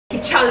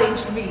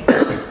challenged me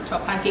to a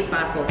pancake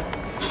battle.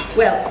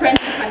 Well,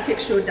 friendly pancake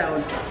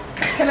showdown.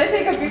 Can I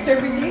take a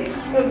picture with you?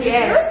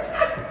 Yes.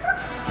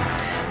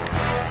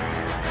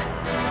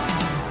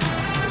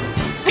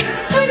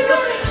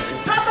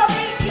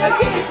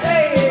 Okay.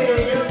 Hey.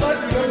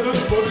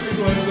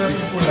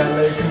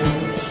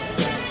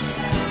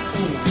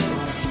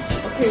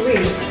 Okay,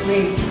 wait.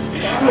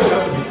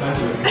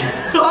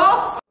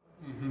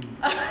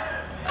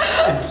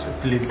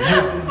 Please.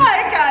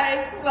 Hi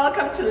guys,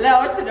 welcome to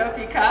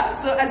Tunapika.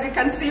 So as you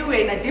can see,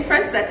 we're in a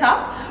different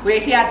setup. We're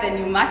here at the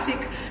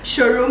Newmatic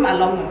showroom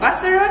along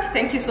Mombasa Road.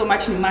 Thank you so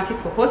much,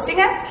 Newmatic, for hosting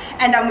us.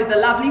 And I'm with the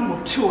lovely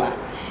Mutua.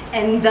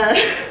 And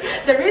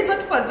the reason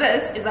for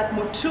this is that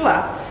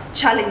Mutua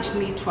challenged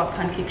me to a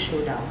pancake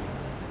showdown.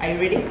 Are you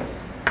ready?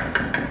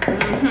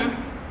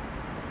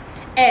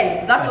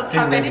 And that's what's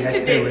happening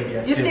today.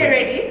 You stay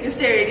ready? You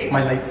stay ready?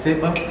 My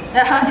lightsaber.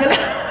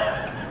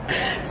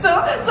 So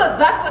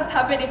that's what's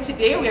happening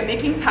today. We're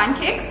making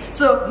pancakes.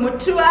 So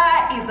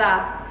Mutua is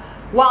a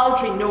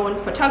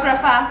world-renowned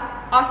photographer,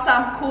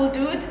 awesome, cool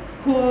dude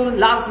who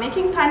loves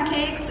making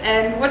pancakes.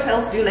 And what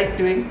else do you like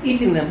doing?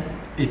 Eating them.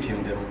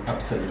 Eating them,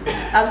 absolutely.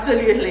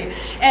 Absolutely.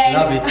 And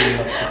love eating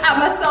them.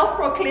 I'm a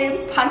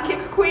self-proclaimed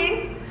pancake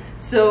queen.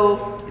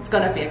 So it's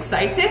gonna be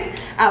exciting.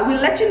 We'll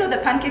let you know the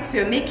pancakes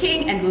we're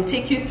making and we'll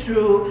take you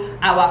through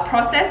our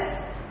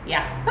process.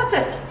 Yeah, that's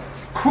it.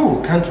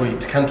 Cool, can't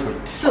wait, can't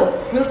wait. So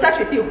we'll start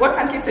with you. What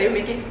pancakes are you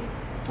making?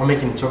 I'm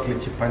making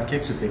chocolate chip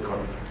pancakes with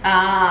bacon.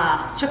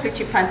 Ah, chocolate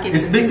chip pancakes.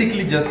 It's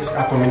basically just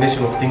a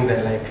combination of things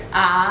I like.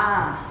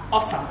 Ah,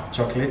 awesome.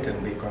 Chocolate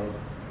and bacon.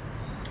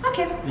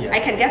 Okay, yeah. I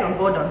can get on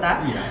board on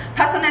that. Yeah.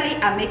 Personally,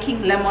 I'm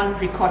making lemon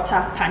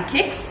ricotta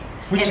pancakes.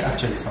 Which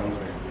actually sounds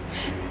very good.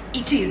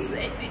 It is.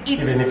 It's,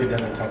 even if it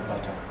doesn't have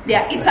butter.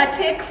 Yeah, it's a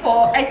take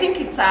for, I think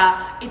it's a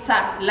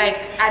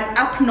like an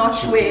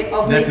up-notch way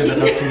of making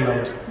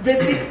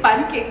basic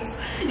pancakes.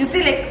 You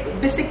see, like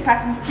basic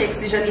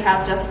pancakes usually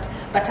have just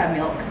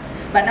buttermilk.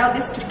 But now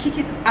this, to kick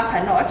it up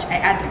a notch, I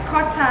add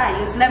ricotta, I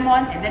use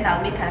lemon, and then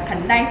I'll make a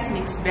nice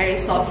mixed berry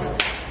sauce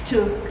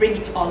to bring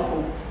it all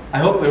home. I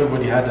hope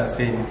everybody had us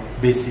saying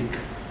basic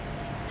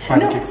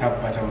pancakes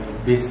have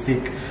buttermilk.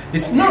 Basic.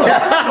 It's no.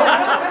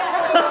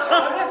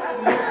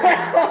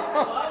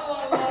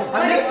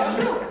 It's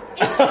true.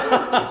 It's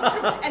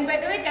true. And by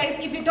the way, guys,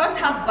 if you don't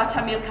have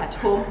buttermilk at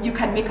home, you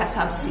can make a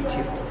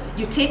substitute.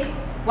 You take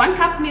 1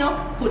 cup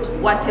milk, put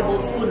 1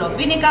 tablespoon of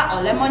vinegar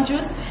or lemon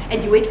juice,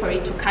 and you wait for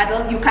it to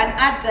curdle. You can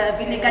add the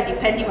vinegar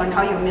depending on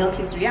how your milk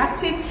is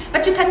reacting,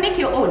 but you can make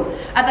your own.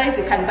 Otherwise,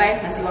 you can buy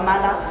maziwa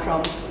mala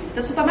from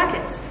the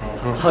supermarkets.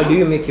 How do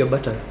you make your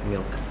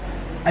buttermilk?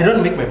 I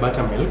don't make my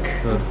buttermilk,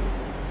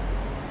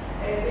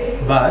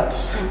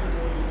 but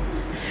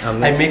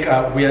I make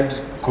a weird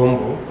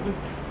combo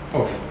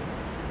of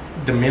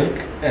the milk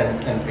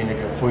and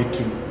vinegar for it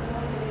to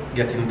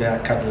get in there,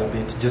 curdle a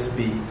bit, just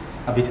be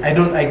a bit. I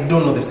don't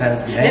know the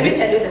science behind it. Let me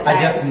tell you the science.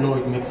 I just know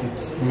it makes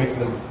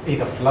them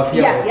either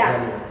fluffier or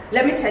creamier.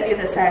 Let me tell you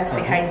the science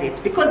behind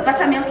it. Because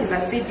buttermilk is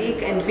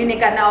acidic and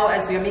vinegar now,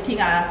 as you're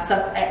making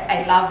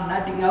I love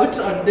nerding out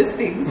on these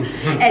things.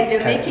 And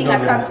you're making a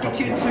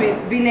substitute with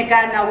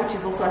vinegar now, which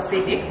is also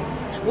acidic.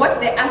 What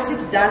the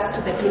acid does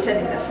to the gluten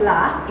in the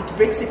flour, it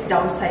breaks it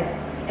downside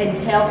and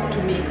helps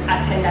to make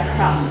a tender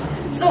crumb.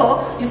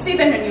 So you see,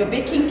 even when you're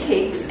baking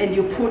cakes and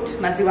you put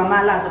maziwa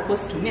mala as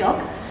opposed to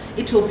milk,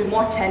 it will be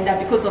more tender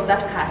because of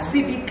that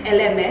acidic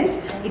element.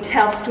 It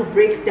helps to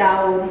break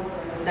down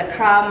the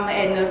crumb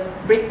and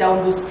break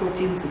down those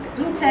proteins in the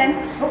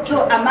gluten. Okay.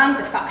 So among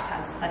the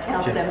factors that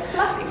help them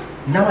fluffy.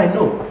 Now I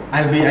know.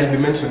 I'll be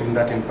mentioning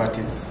that in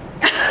parties.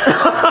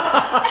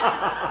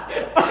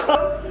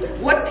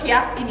 What's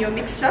here in your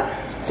mixture?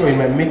 So in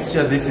my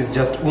mixture, this is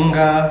just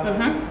unga,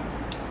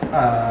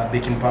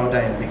 baking powder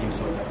and baking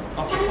soda.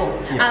 Okay, cool.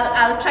 Yeah.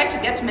 I'll try to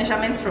get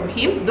measurements from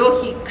him,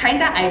 though he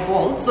kinda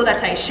eyeballed, so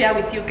that I share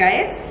with you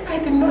guys. I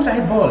did not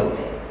eyeball.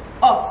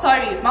 Oh,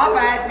 sorry, my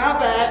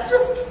bad.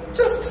 Just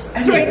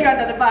throwing you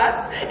under the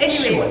bus.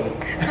 Anyway,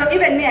 so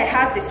even me, I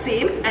have the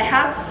same. I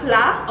have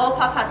flour,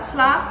 all-purpose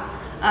flour,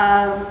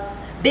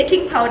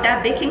 baking powder,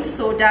 baking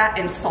soda,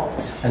 and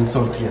salt. And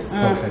salt, yes,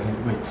 salt. I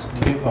need. Wait,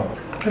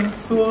 and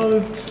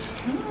salt.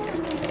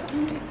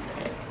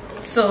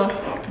 So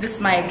this is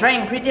my dry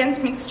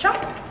ingredient mixture.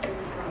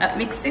 I've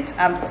mixed it.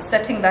 I'm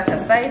setting that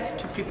aside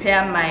to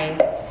prepare my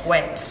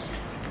wet.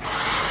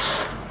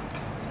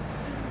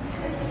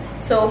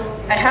 So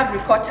I have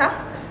ricotta.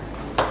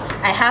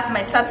 I have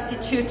my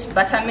substitute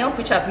buttermilk,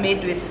 which I've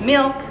made with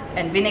milk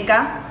and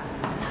vinegar.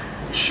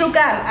 Sugar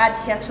I'll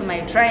add here to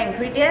my dry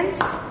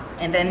ingredients,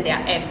 and then there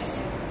are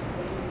eggs.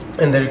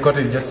 And the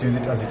ricotta, you just use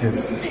it as it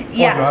is?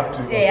 Yeah, or you have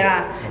to,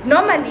 yeah.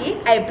 Normally,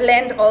 I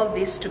blend all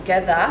this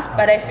together,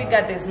 but I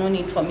figured there's no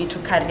need for me to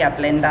carry a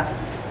blender.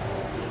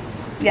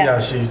 Yeah,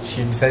 she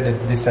decided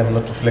this time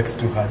not to flex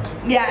too hard.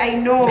 Yeah, I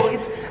know.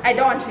 I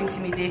don't want to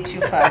intimidate you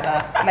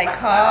further. Like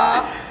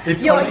her,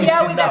 you're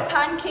here with a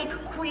pancake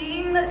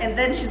queen, and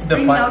then she's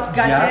bringing out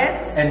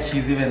gadgets. Yeah, and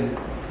she's even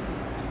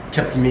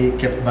kept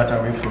butter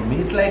away from me.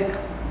 It's like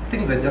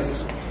things are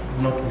just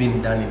not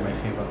been done in my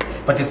favor.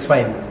 But it's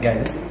fine,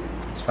 guys.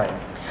 It's fine.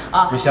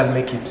 We shall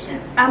make it.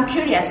 I'm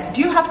curious,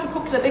 do you have to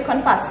cook the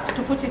bacon first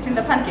to put it in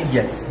the pancake?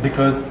 Yes,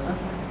 because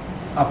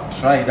I've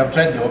tried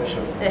the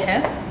option.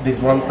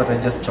 These ones that I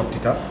just chopped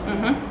it up,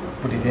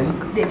 put it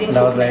in. They didn't and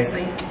I was cook like,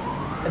 nicely.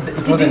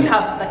 it didn't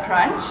have the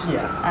crunch?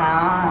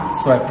 Yeah.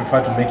 So I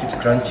prefer to make it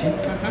crunchy.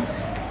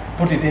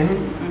 Put it in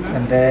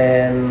and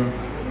then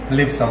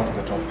leave some for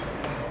the top.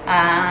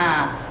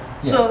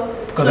 So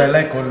because I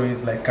like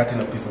always like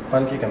cutting a piece of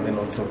pancake and then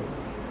also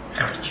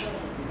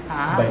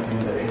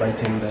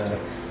biting the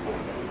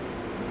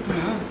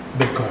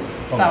bacon.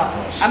 Oh so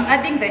I'm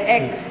adding the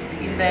egg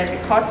in the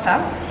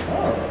ricotta.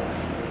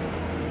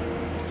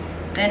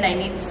 Then I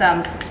need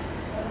some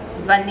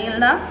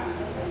vanilla.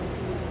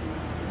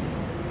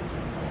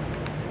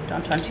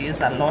 Don't want to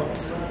use a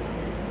lot.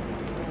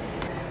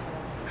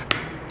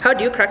 How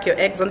do you crack your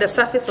eggs? On the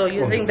surface or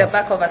using the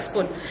back of a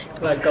spoon?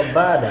 Like a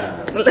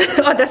bada.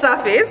 On the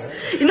surface?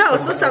 You know, I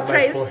was so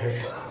surprised.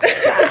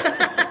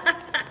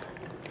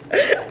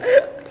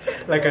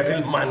 Like a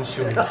real man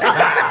should.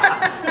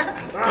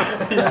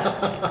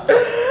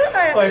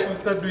 I should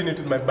start doing it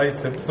with my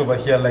biceps over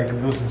here like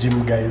those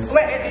gym guys.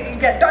 Well,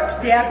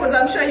 not there, because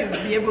I'm sure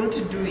you'll be able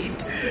to do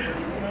it.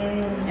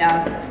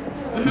 Yeah.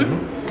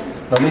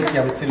 But Missy,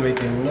 I'm still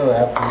waiting. No, I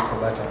have to wait for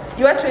butter.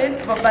 You want to wait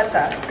for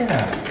butter?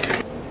 Yeah.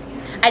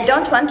 I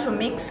don't want to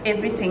mix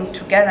everything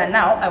together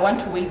now. I want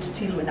to wait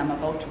till when I'm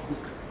about to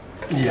cook.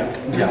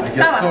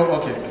 Yeah. So,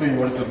 okay, so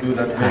you also do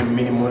that very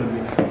minimal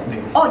mixing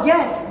thing. Oh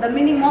yes, the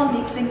minimal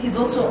mixing is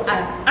also,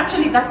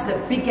 actually that's the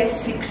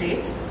biggest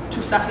secret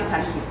to fluffy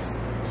pancakes.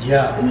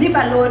 Yeah. Leave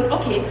alone,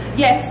 okay,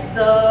 yes,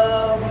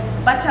 the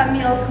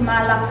buttermilk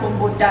mala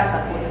combo does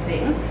a good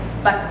thing,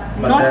 but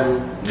not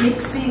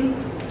mixing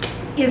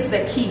is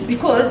the key,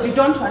 because you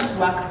don't want to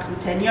work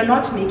gluten. You're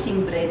not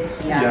making bread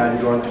here. Yeah,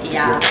 you don't want to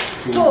get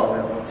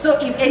so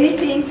if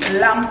anything,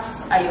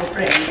 lumps are your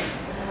friend.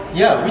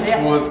 Yeah, which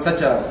was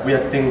such a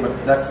weird thing,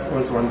 but that's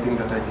also one thing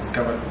that I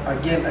discovered.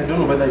 Again, I don't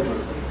know whether it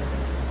was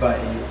by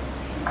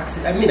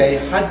accident. I mean, I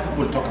had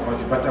people talk about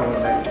it, but I was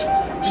like,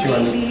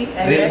 Really?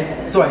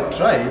 So I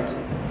tried,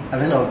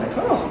 and then I was like,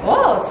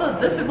 oh, so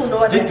these people know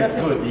what this is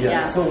good.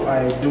 Yeah. So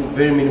I do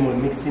very minimal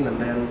mixing, and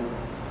then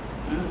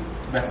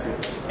that's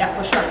it. Yeah,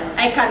 for sure.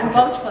 I can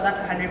vouch for that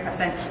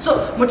 100%.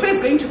 So Mutu is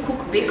going to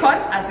cook bacon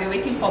as we're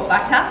waiting for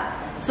butter,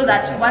 so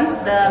that once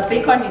the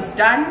bacon is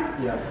done,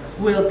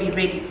 we'll be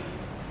ready.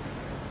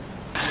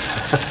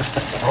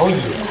 Oh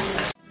yeah.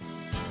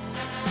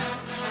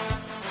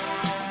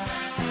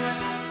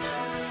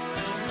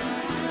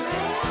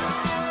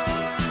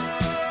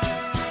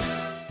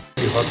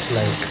 Hot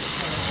like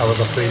I was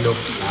afraid of.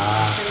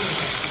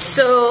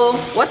 So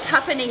what's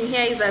happening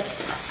here is that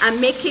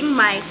I'm making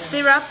my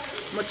syrup.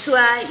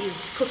 Mutua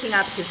is cooking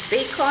up his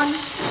bacon.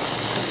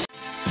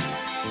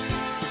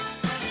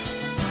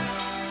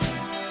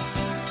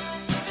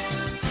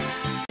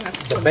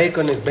 The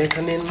bacon is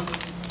baconing.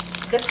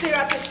 The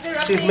syrup is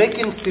syruping. She's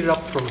making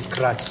syrup from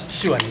scratch,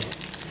 surely.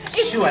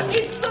 It's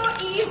so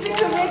easy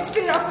to make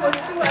syrup for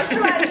Mutua,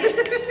 surely.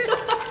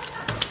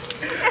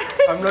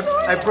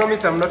 I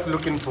promise I'm not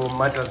looking for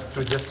matters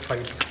to just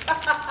fight.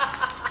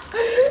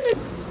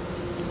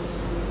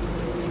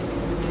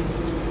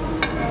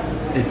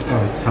 It's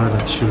hard.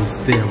 That should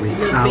stay away.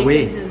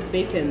 Away.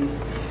 Bacon has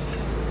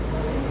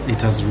baconed.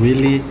 It has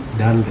really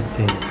done the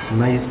thing.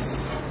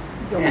 Nice.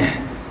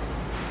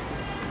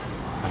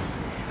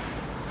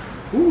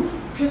 Ooh,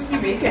 crispy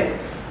bacon.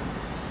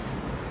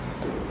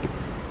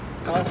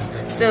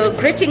 So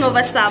grating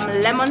over some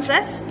lemon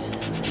zest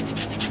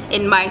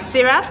in my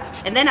syrup,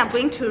 and then I'm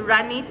going to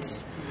run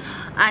it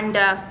and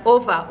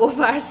over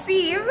a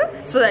sieve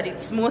so that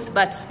it's smooth,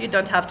 but you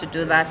don't have to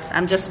do that.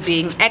 I'm just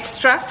being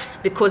extra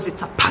because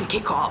it's a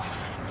pancake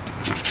off.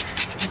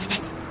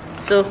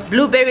 So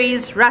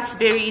blueberries,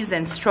 raspberries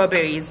and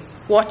strawberries,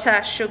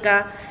 water,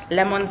 sugar,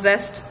 lemon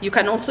zest. You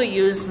can also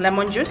use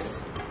lemon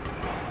juice.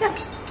 Yeah,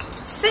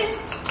 see,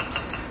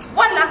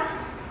 voila.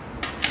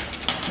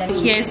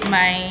 Here's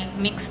my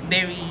mixed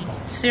berry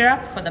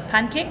syrup for the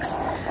pancakes.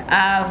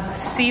 I've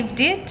sieved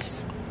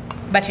it,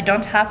 but you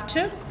don't have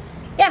to.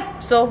 Yeah,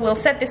 so we'll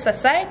set this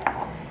aside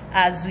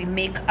as we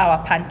make our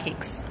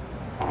pancakes.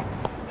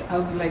 I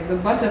was like, the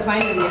butter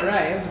finally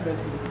arrived, but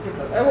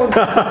I won't.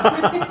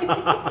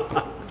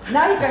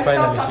 Now you can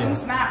stop talking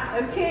smack.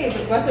 Okay,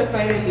 the butter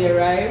finally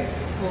arrived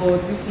for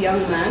this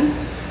young man.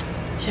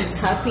 Yes.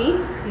 He's happy.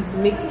 He's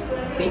mixed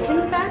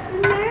bacon fat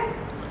in there.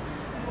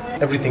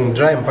 Everything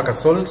dry, mpaka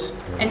salt.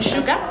 And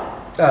sugar?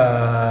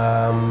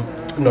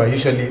 No, I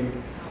usually.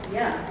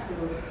 Yeah, so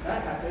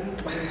that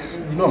happened.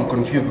 You know, I'm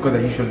confused because I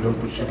usually don't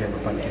put sugar in my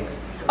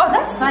pancakes. Oh,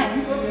 that's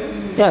fine.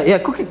 Yeah,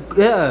 cook it.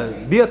 Yeah,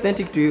 be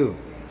authentic to you.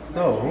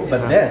 So,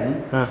 but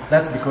then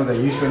that's because I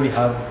usually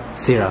have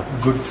syrup,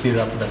 good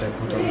syrup that I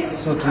put on.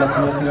 So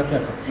tunakunywa syrup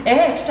yako?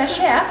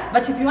 Tutashare,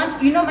 but if you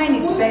want, you know, mine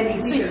is very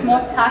sweet, it's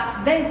more tart.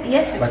 Then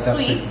yes, it's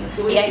sweet.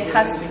 Yeah, it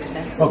has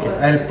sweetness.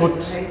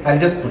 Okay, I'll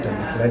just put a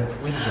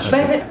little.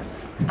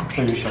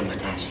 So usually,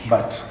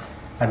 but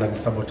and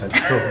unsabotage.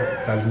 So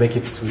I'll make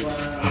it sweet.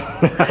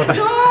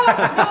 No,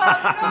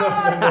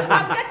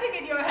 I'm getting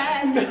in your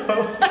hand.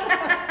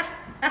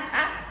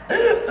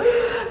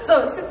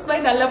 So since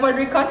mine are lemon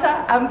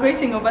ricotta, I'm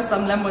grating over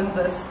some lemon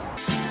zest.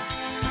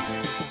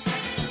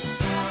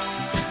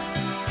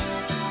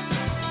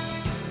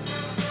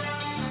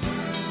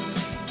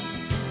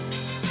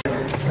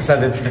 So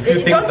the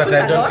few things that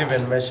I don't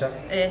even measure.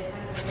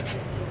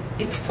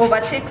 It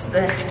overtakes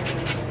the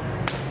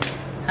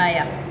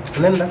higher.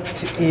 And then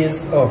that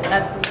is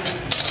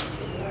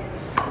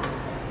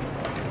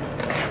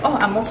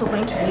I'm also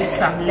going to need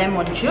some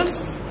lemon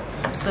juice.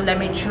 So let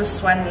me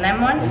juice one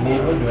lemon.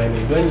 What do I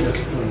need? Do I need a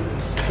spoon?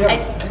 Yeah, I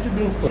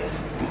need a spoon.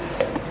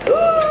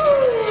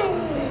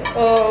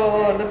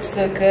 Oh, looks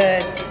so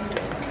good.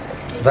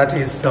 So that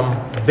is some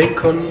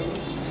bacon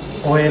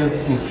oil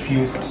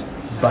infused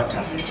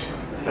butter.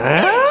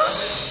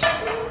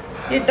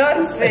 You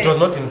don't say. It was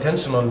not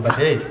intentional, but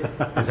hey,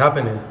 it's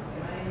happening.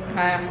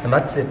 And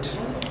that's it.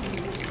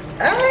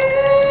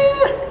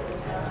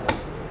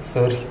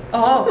 Sorry.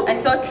 Oh, I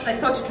thought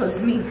it was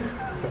me.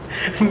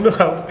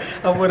 No,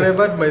 I've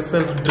whatever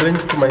myself,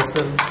 drenched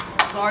myself.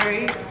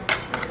 Sorry.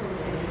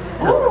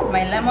 Oh,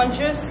 my lemon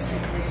juice.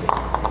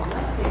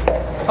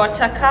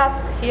 Quarter cup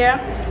here.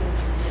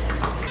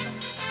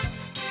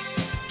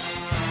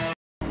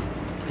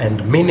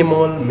 And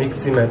minimal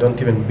mixing. I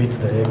don't even beat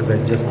the eggs. I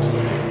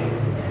just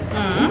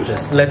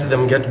let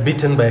them get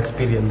beaten by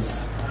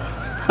experience.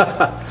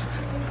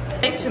 I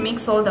like to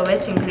mix all the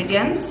wet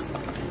ingredients.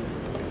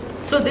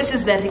 So this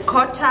is the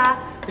ricotta,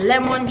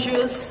 lemon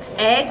juice,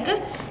 egg,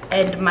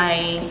 and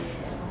my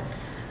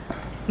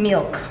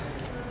milk.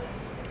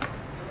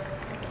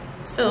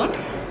 So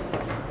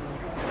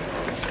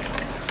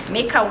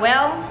make a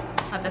well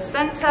at the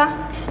center,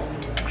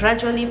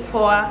 gradually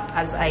pour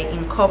as I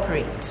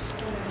incorporate.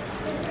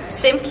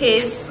 Same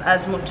case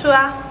as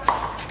mutua,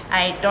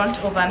 I don't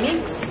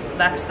overmix,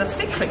 that's the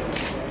secret.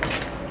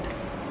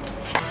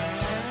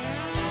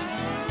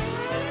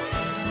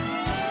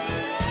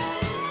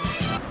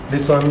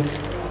 This one's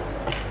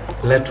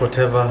let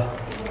whatever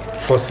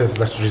forces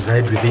that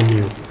reside within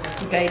you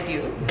guide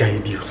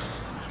you.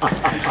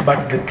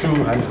 But the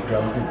 200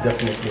 grams is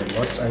definitely a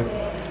lot. I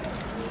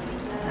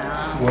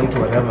want to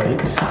whatever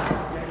it,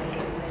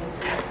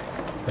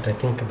 but I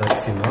think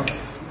that's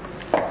enough.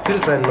 Still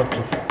trying not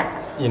to,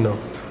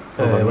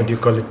 what do you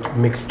call it,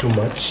 mix too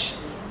much.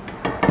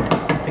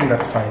 I think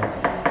that's fine.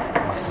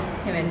 Awesome.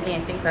 Even me,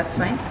 I think that's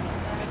fine.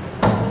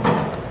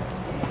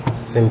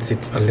 Since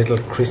it's a little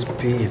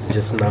crispy, it's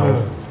just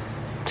now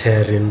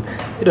tearing.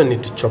 You don't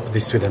need to chop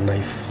this with a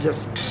knife.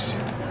 Just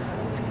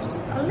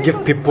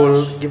give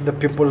the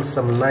people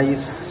some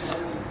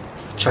nice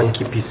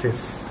chunky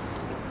pieces.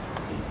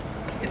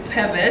 It's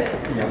heaven.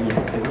 Yummy.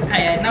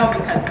 Now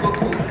we can go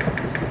cook.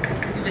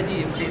 Even if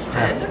you've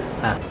tasted.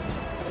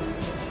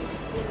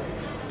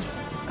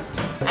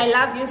 I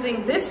love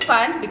using this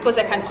pan because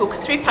I can cook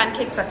 3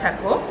 pancakes at a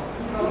go.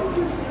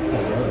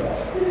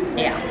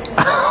 Yeah.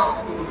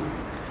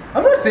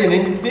 I'm not saying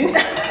anything.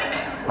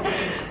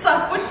 So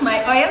I put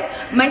my oil.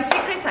 My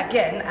secret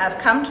again, I've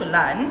come to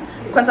learn,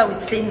 kwanza with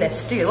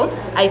stainless steel,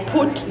 I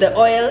put the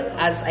oil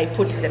as I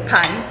put the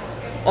pan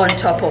on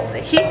top of the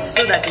heat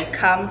so that they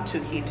come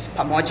to heat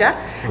pamoja.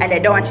 And I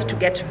don't want it to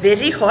get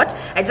very hot.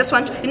 I just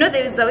want to,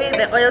 there is a way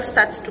the oil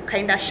starts to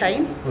kind of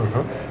shine.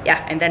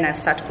 Yeah, and then I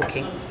start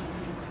cooking.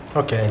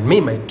 Okay, and me,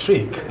 my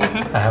trick,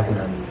 I have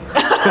none.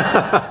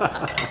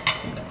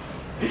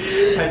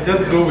 I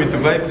just go with the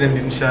vibes and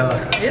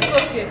inshallah. It's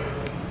okay.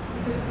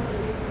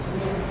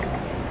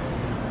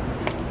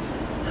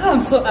 I'm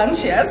so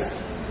anxious.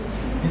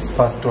 This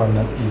first one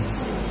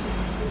is,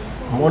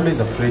 I'm always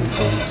afraid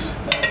for it.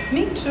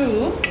 Me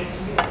too.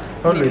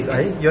 Always,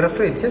 you're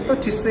afraid? I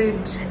thought you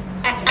said.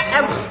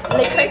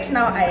 Like right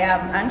now, I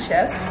am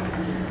anxious.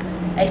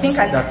 I think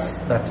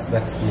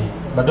that's me.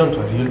 But don't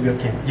worry, you'll be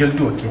okay. You'll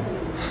do okay.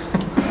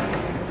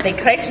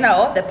 Like right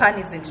now, the pan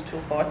isn't too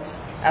hot.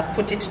 I've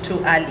put it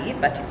too early,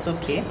 but it's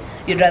okay.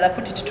 You'd rather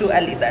put it too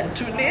early than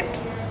too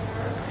late.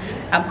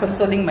 I'm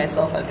consoling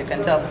myself, as you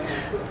can tell.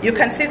 You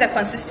can see the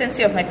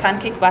consistency of my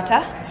pancake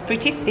batter. It's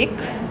pretty thick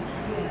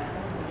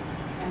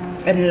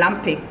and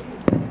lumpy.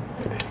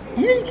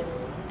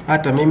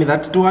 Ata maybe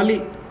that's too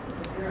early.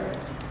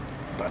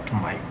 But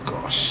my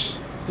gosh.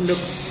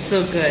 Looks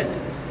so good.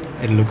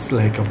 It looks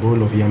like a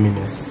bowl of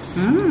yumminess.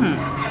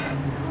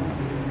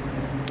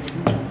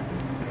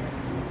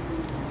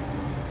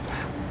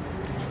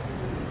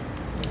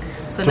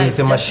 So nice.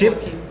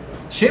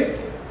 Ship?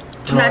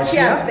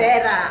 Tunachia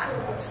vera.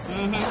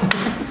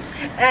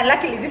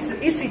 Luckily this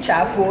is easy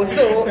chapo,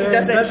 so it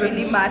doesn't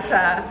really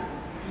matter.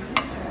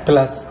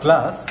 Plus,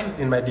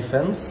 in my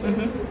defense,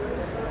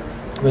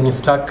 when you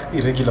stack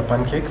irregular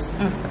pancakes,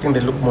 I think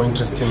they look more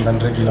interesting than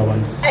regular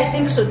ones. I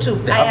think so too.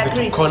 They have the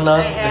two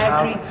corners.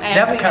 They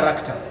have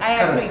character. I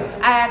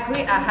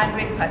agree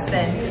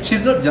 100%.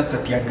 She's not just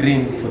at your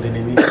green for the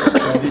nini.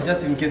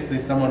 Just in case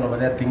there's someone over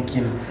there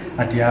thinking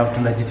at your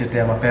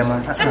tunajitetea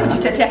mapema.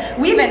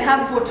 We even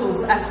have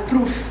photos as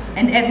proof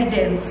and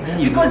evidence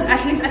because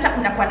at least hata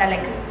kuna kwa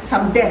like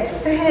some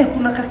depth.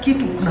 Kuna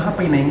kakitu kuna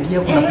hapa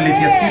inaingia kuna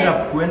place ya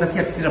syrup kuenda si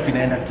ati syrup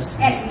inaenda to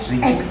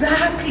straight.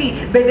 Exactly.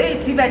 But then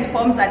it even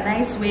forms a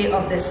nice way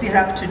of the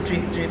syrup to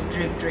drip, drip,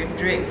 drip, drip,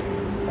 drip.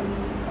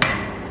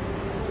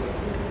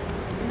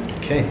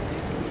 Okay.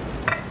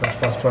 The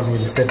first one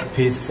will set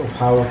pace of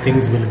how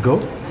things will go.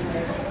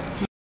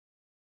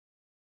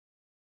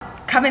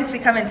 Come and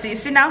see. You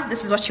see now,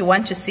 this is what you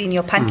want to see in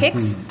your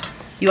pancakes.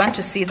 You want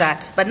to see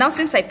that. But now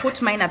since I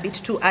put mine a bit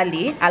too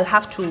early, I'll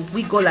have to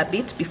wiggle a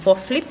bit before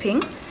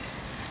flipping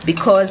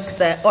because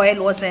the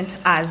oil wasn't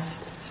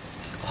as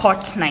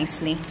hot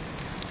nicely.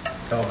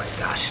 Oh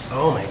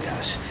my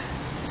gosh.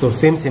 So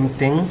same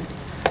thing.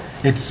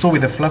 It's so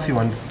with the fluffy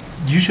ones.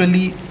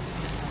 Usually,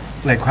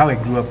 like how I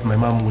grew up, my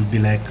mom would be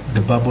like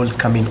the bubbles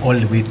coming all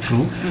the way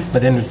through.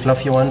 But then with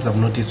fluffy ones, I've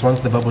noticed once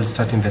the bubbles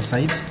start in the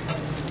side,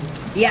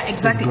 yeah,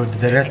 exactly. It's good.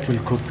 The rest will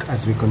cook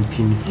as we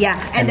continue. Yeah,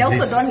 and I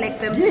also don't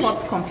let them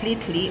pop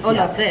completely, all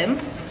of them,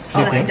 so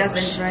that it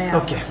doesn't dry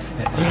out. Okay.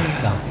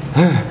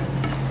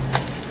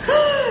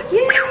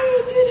 Yay,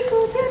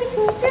 beautiful.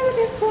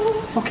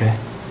 Okay.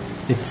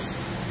 This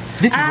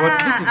is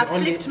I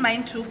flipped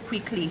mine too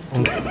quickly.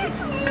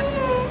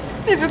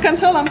 If you can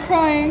tell, I'm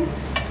crying.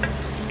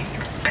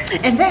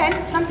 And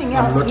then something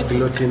else. I'm not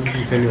gloating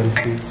if anyone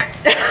sees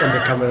on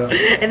the camera.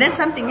 And then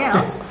something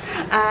else.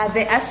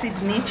 The acid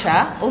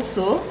nature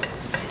also,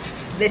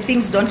 the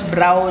things don't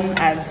brown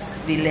as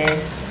in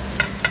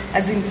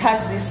it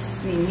has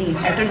this nini.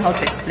 I don't know how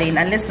to explain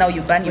unless now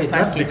you burn your pancake.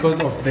 That's because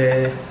of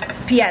the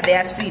the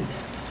acid.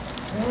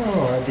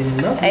 Oh, I did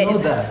not know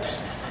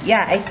that.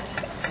 Yeah,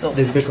 so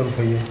there's bacon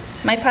for you.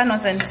 My pan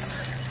wasn't.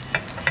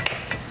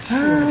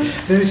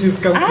 There she's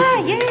coming.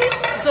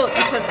 Yeah. So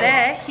it was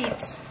there,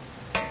 heat.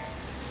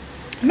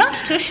 Not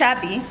too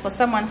shabby for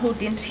someone who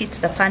didn't heat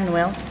the pan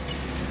well.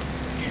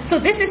 So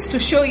this is to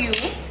show you,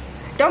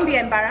 don't be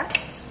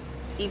embarrassed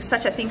if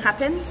such a thing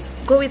happens.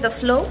 Go with the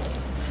flow.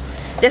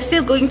 They're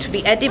still going to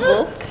be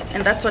edible,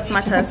 and that's what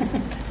matters.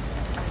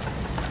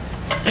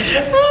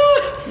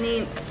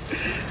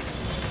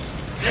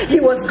 He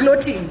was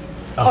gloating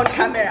on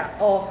camera.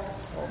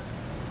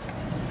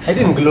 I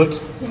didn't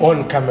gloat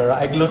on camera.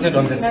 I gloated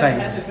on the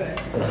side.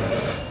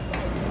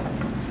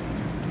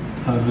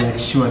 I was like,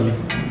 surely.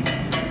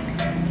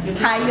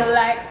 How you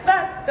like that?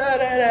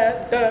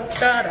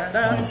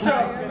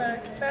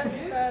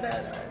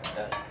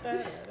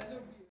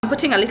 I'm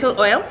putting a little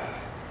oil.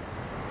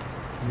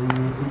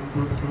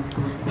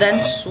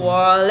 Then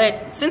swirl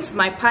it. Since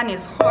my pan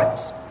is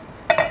hot,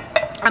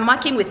 I'm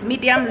working with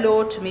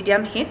medium-low to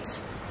medium heat.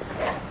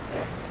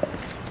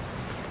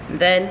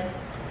 Then,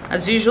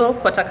 as usual,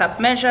 1/4 cup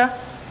measure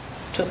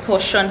to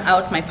portion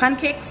out my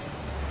pancakes.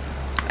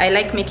 I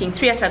like making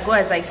 3 at a go,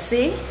 as I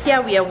say.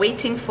 Here we are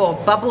waiting for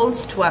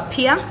bubbles to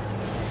appear,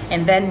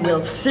 and then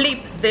we'll flip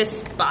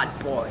this bad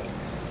boy.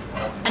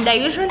 And I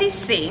usually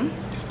say,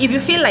 if you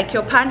feel like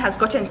your pan has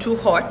gotten too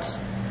hot,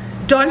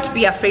 don't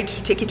be afraid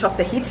to take it off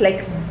the heat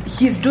like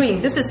he's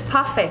doing. This is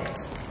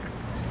perfect.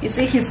 You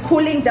see, he's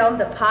cooling down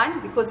the pan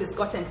because it's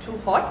gotten too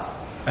hot.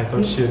 I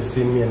thought she had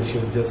seen me and she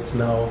was just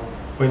now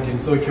pointing.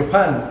 So if your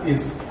pan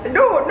is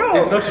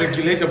not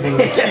regulatable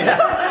like kids.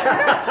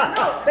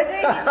 No, but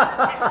then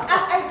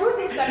I do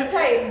this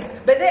sometimes.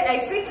 But then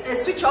I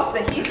switch off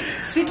the heat,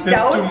 sit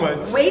down,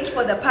 wait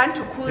for the pan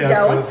to cool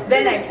down.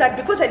 Then I start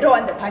because I don't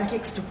want the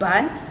pancakes to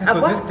burn.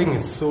 Because this thing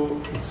is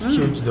it's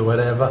huge, the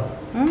whatever.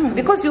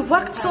 Because you've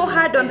worked so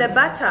hard on the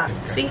butter.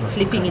 See,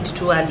 flipping it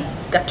too early.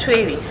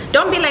 Gatweri.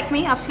 Don't be like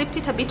me. I flipped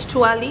it a bit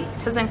too early.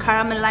 It hasn't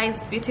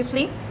caramelized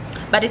beautifully,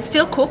 but it's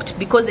still cooked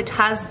because it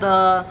has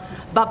the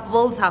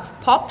bubbles have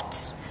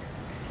popped.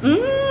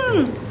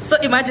 So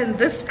imagine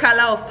this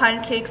color of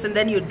pancakes, and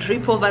then you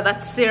drip over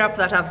that syrup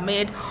that I've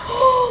made.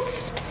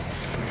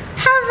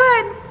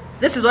 Heaven!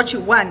 This is what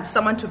you want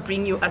someone to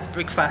bring you as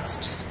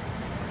breakfast.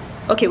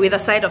 Okay, with a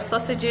side of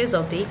sausages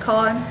or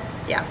bacon.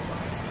 Yeah.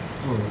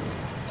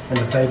 And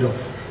a side of,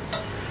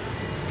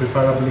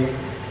 preferably,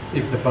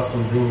 if the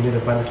person bringing you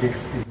the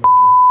pancakes is not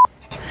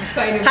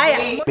dressed.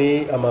 Hi.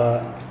 Me, I'm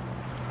a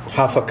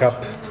 1/2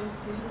 cup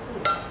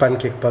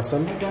pancake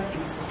person. I don't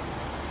think so.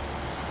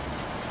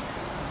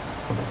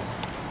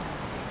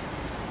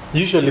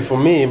 Usually for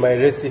me, my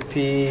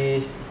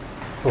recipe,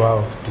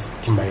 wow, just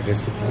my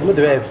recipe. You know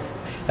the way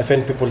I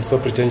find people so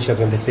pretentious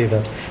when they say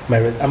that.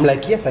 I'm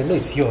like, yes, I know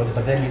it's yours,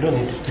 but then you don't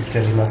need to keep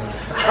telling us.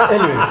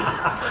 Anyway.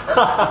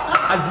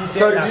 As you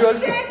tell us.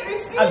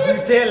 As you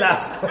tell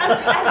us.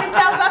 As he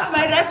tells us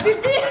my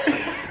recipe.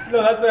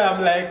 No, that's why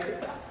I'm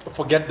like,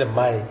 forget the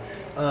my.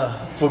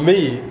 For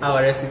me,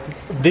 our recipe.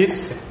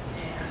 This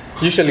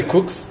usually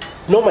cooks,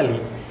 normally,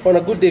 on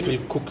a good day it will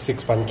cook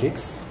 6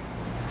 pancakes.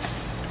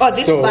 Oh,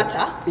 this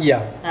butter?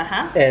 Yeah.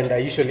 And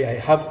I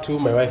have 2,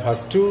 my wife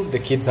has 2, the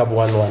kids have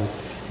 1.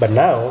 But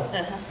now,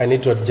 I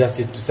need to adjust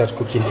it to start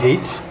cooking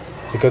 8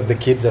 because the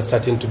kids are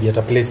starting to be at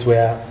a place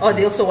where... Oh,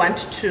 they also want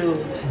to...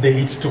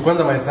 They eat too.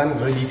 Kwanza, my son is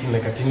already eating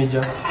like a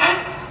teenager.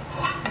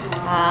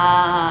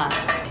 Ah.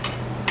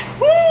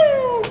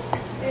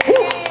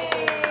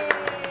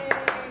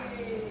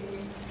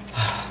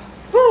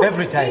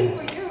 Every time.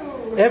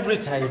 Every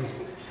time.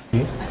 I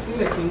feel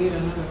like we need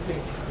another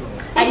plate.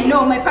 I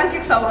know, my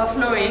pancakes are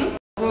overflowing.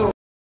 Oh.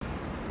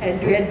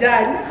 And we're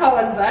done. How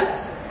was that?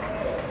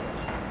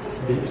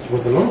 It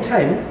was a long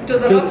time. It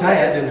was a long time. You feel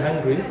tired and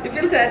hungry? You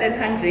feel tired and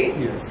hungry?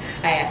 Yes.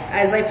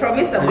 As I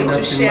promised, I'm going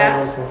to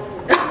share.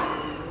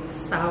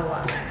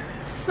 Sour.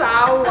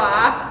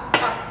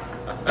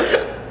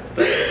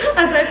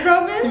 As I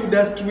promised. Si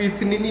dust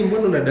with nini,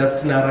 mbona una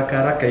dust na haraka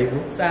haraka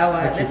hivyo?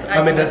 Sawa.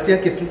 Amedust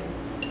yake tu.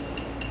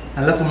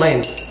 Alafu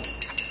mine.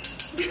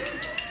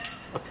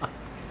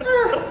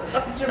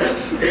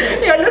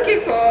 You're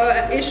looking for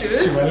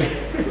issues. Surely.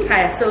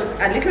 Hi, so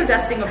a little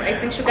dusting of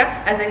icing sugar.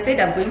 As I said,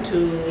 I'm going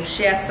to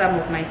share some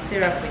of my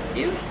syrup with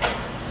you.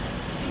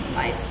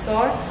 My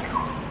sauce.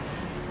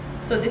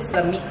 So this is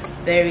a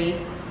mixed berry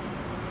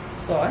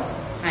sauce.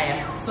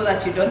 Hiya, so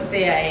that you don't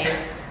say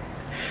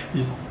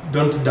You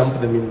don't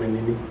dump them in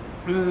manini.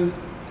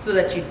 So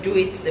that you do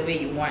it the way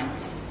you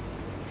want.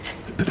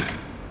 And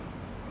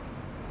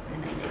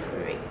I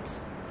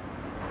decorate.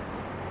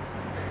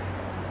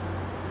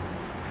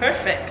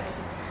 Perfect.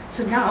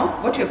 So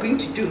now, what we're going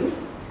to do,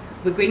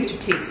 we're going to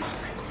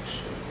taste.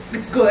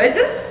 It's good.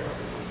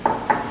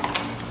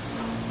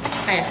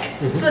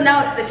 So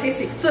now the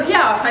tasting. So here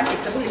are our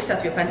pancakes. I'm going to lift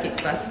up your pancakes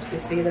first. You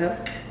see them.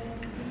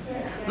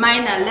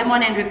 Mine are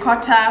lemon and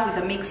ricotta with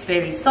a mixed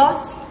berry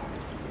sauce.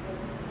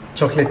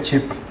 Chocolate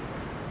chip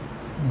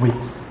with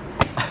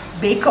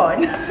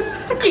bacon.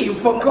 Okay, you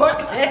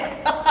forgot.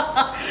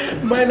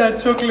 Mine are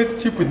chocolate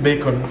chip with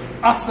bacon.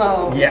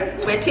 Awesome. Yeah.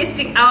 We're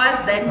tasting ours,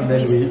 then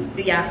we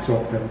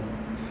swap them.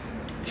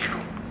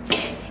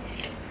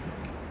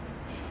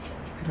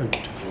 I don't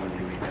need to go all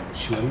the way down,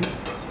 surely.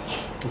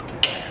 Okay,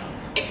 I have.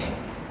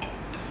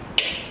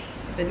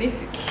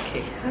 Benefic.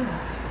 Okay.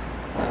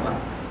 Sawa.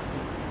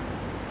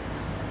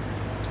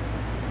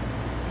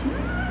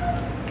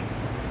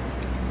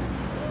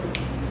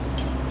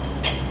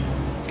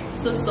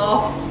 So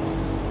soft.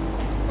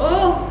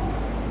 Oh,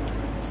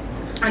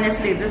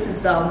 honestly, this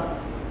is the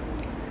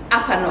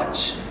upper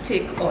notch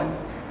take on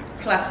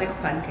classic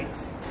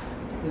pancakes.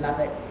 Love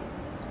it.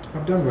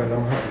 I've done well,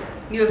 I'm happy.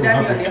 You've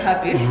done well, you're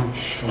happy? So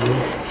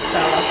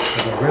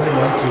I really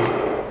want to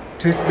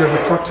taste the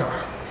ricotta.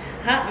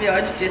 We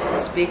want to taste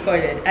this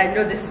bacon. I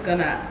know this is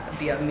gonna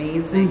be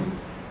amazing.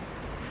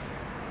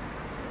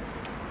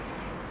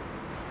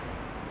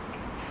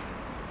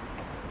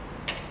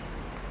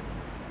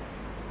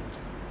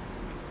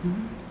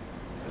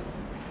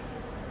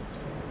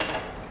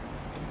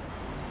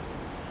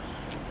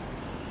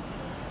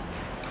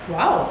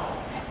 Wow.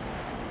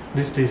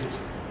 This taste.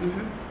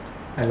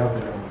 I love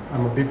the lemon.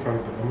 I'm a big fan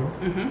of the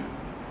lemon.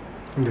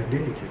 And they're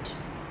delicate.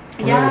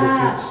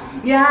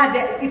 Yeah,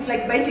 it's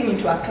like biting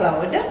into a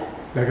cloud.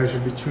 Like I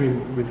should be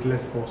chewing with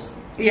less force.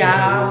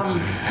 Yeah.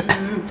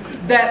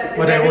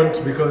 What I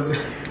want because the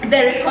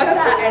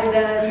ricotta and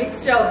the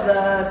mixture of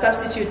the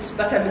substitute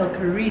buttermilk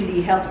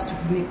really helps to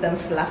make them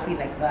fluffy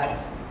like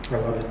that. I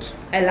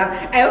love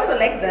it. I also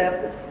like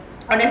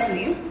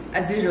honestly,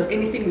 as usual,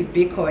 anything with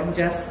bacon,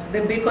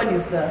 the bacon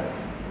is the...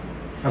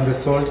 And the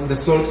salt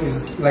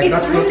is like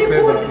that salt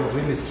flavor is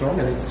really strong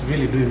and it's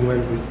really doing well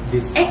with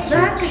this.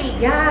 Exactly, sweet.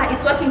 Yeah,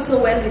 it's working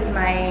so well with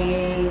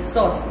my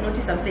sauce.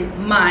 Notice I'm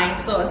saying my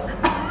sauce.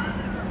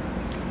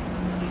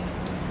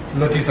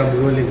 Notice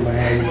I'm rolling my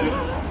eyes.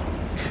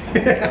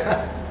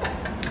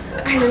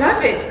 I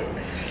love it.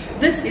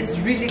 This is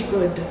really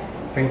good.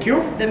 Thank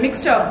you. The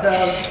mixture of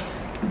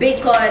the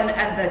bacon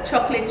and the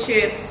chocolate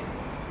chips.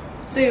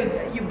 So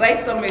you bite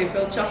somewhere, you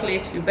feel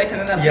chocolate, you bite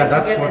another place, you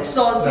get the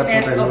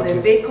saltiness of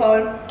the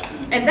bacon.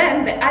 And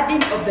then the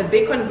adding of the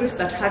bacon grease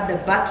that had the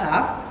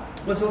butter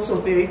was also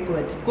very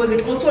good because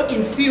it also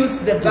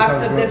infused the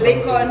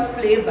bacon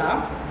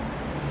flavor.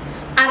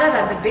 Other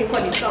than the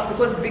bacon itself,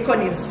 because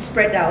bacon is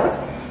spread out,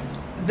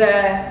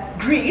 the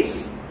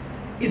grease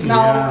is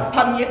now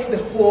permeates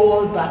the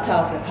whole batter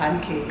of the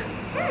pancake.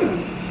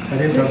 I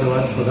didn't have the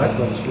words for that,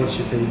 but what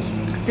she said.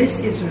 This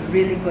is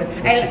really good.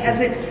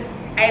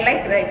 I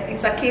like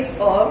it's a case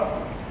of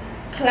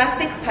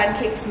classic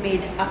pancakes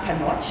made up a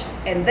notch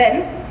and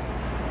then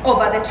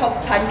over the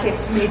top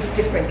pancakes made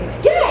differently.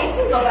 Yeah, it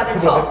is over the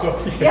top.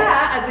 Yes.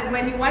 Yeah, as in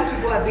when you want to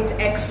go a bit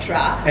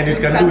extra. And it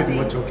can do with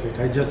more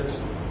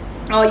chocolate.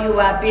 Oh, you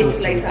are a bit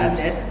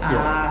light-handed.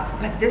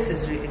 But this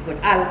is really good.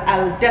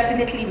 I'll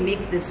definitely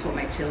make this for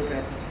my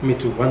children. Me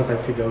too. Once I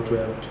figure out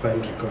where to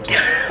find ricotta.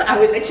 I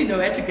will let you know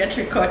where to get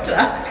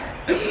ricotta.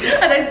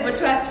 But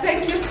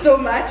thank you so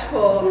much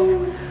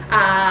for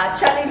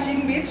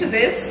challenging me to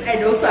this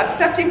and also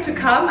accepting to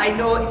come. I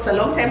know it's a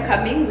long time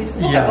coming. We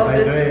spoke about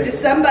this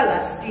December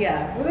last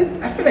year.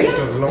 I feel like it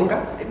was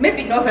longer.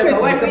 Maybe November.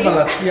 Sure, December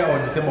last year or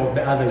December of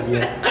the other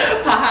year.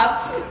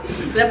 Perhaps.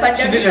 The pandemic.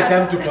 She needed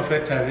time to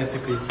perfect her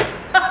recipe.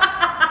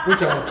 Which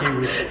I'm okay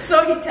with.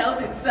 So he tells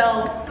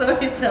himself.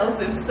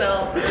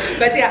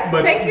 But yeah,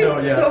 thank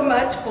you so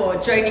much for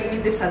joining me.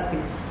 This has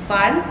been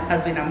fun,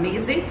 has been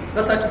amazing. I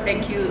also want to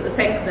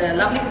thank the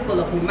lovely people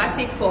of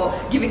Newmatic for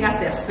giving us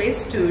their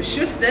space to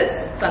shoot this.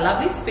 It's a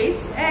lovely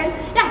space, and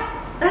yeah,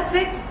 that's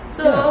it.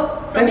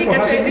 So thanks for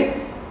having me.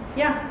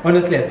 Yeah.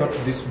 Honestly, I thought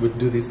would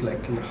do this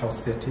like in a house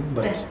setting,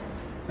 but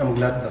I'm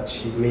glad that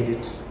she made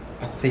it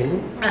a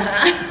thing.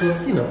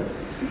 Because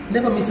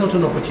never miss out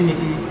on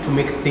opportunity to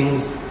make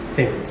things.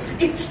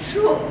 It's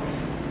true.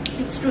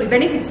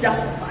 Even if it's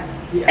just for fun.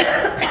 Yeah.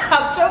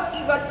 I'm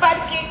joking on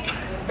pancake.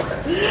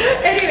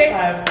 Anyway,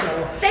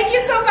 thank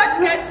you so much,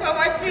 guys, for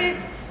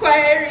watching.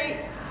 Query.